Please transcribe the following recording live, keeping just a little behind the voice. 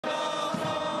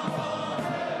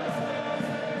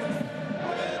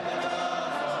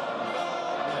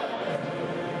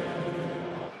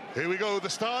Here we go, the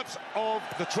start of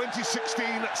the 2016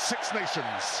 Six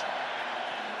Nations.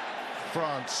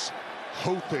 France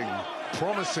hoping,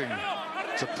 promising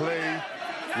to play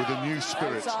with a new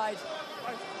spirit. Outside.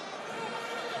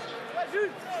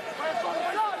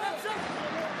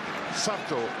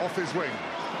 Sarto off his wing.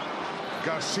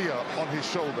 Garcia on his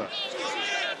shoulder.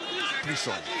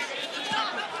 Plisson.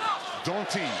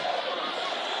 Danty.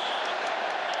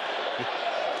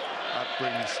 That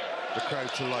brings the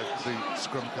crowd to life. The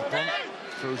scrum capon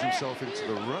throws himself into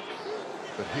the ruck.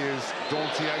 But here's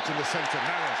Danty out in the centre.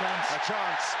 Now a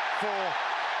chance for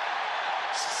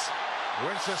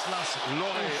Wenceslas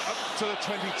Loré up to the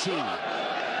 22.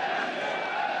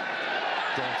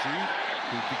 Danty,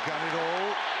 who began it all.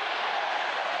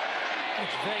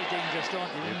 It's very dangerous,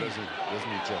 Danty, isn't it?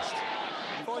 Doesn't he just?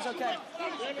 Boys, okay.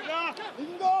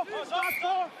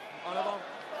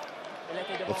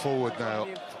 The forward now.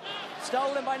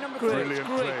 Stolen by number 3. Brilliant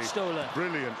play. Stolen.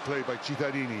 Brilliant play by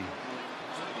Cittadini.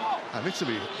 And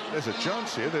Italy, there's a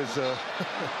chance here. There's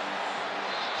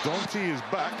Danty is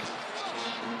back.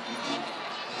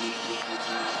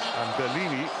 And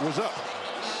Bellini was up.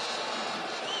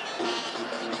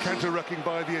 Counter-rucking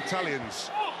by the Italians.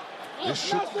 This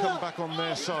should come back on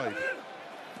their side.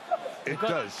 It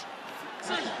does.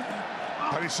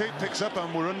 Parise picks up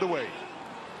and we're underway.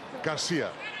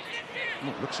 Garcia.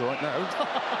 Oh, looks all right now.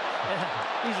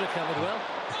 Yeah, he's recovered well.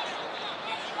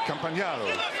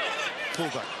 Campagnaro.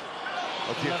 Fullback.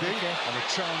 Otiete. And a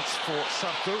chance for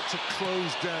Sarto to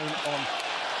close down on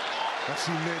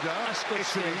Meda.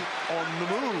 Italy on the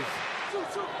move.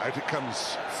 Out it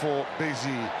comes for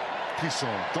Bézi.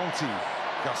 Plisson. Danty.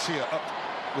 Garcia up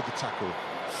with the tackle.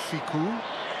 Ficou.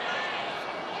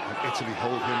 And Italy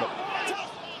hold him up.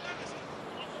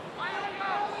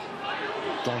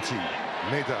 Danty.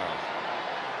 Meda.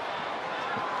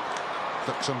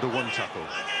 Ducks under one tackle.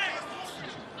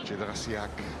 Jedrasiak.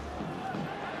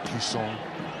 Plisson.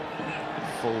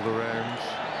 Fold around.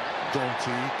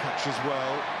 Danty catches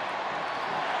well.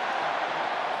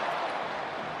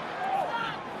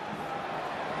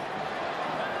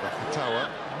 Tower.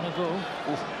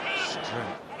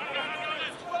 Strength.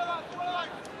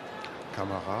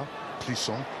 Camara,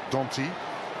 Plisson, Danty.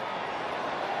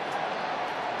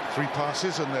 3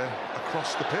 passes and they're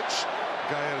across the pitch.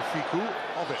 Gaël Ficou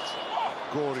of it.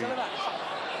 Gori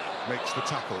makes the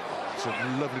tackle. It's a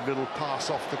lovely little pass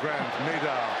off the ground.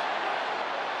 Meda.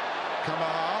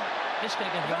 Camara. This guy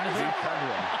can run. He can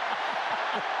run.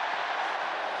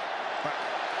 Back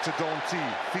to Danty.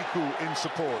 Ficou in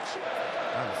support.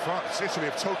 And France, Italy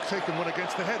have taken one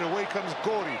against the head. Away comes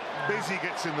Gori. Bézi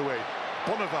gets in the way.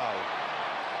 Bonneval.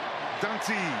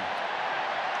 Danty.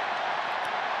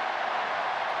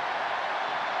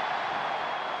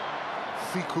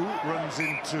 Ficou runs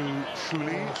into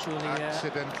Chouli,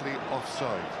 accidentally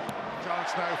offside.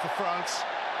 Chance now for France.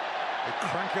 They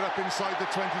crank it up inside the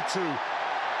 22.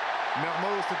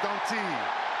 Mermoz to Danty.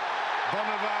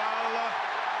 Bonneval.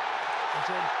 He's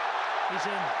in. He's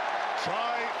in.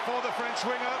 Try for the French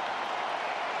winger.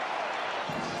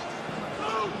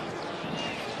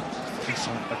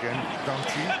 Plisson again.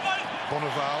 Danty.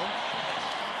 Bonneval.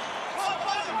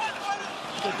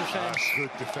 Good defence.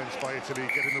 Good defence by Italy,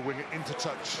 getting the winger into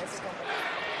touch.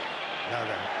 Now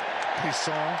then,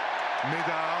 Plisson,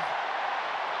 Meda.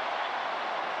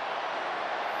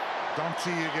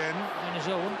 Danty again. On his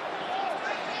own.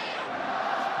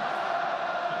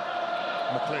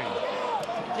 McLean.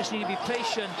 Just need to be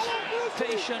patient.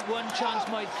 Patient, one chance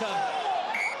might come.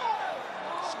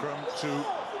 Scrum to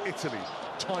Italy.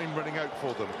 Time running out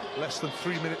for them. Less than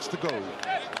 3 minutes to go.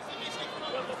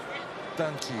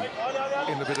 Danty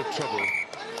in a bit of trouble.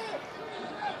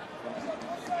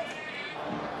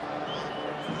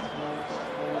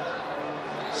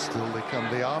 Still they come.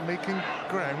 They are making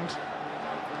ground.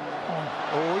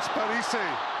 Oh, it's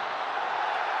Parise.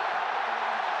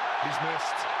 He's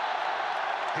missed.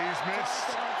 He's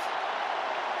missed.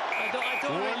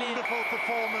 Wonderful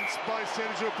performance by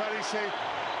Sergio Parise.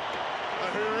 A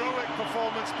heroic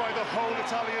performance by the whole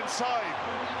Italian side.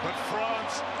 But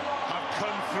France have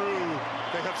come through.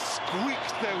 They have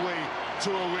squeaked their way to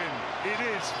a win. It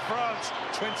is France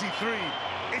 23,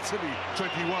 Italy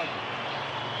 21.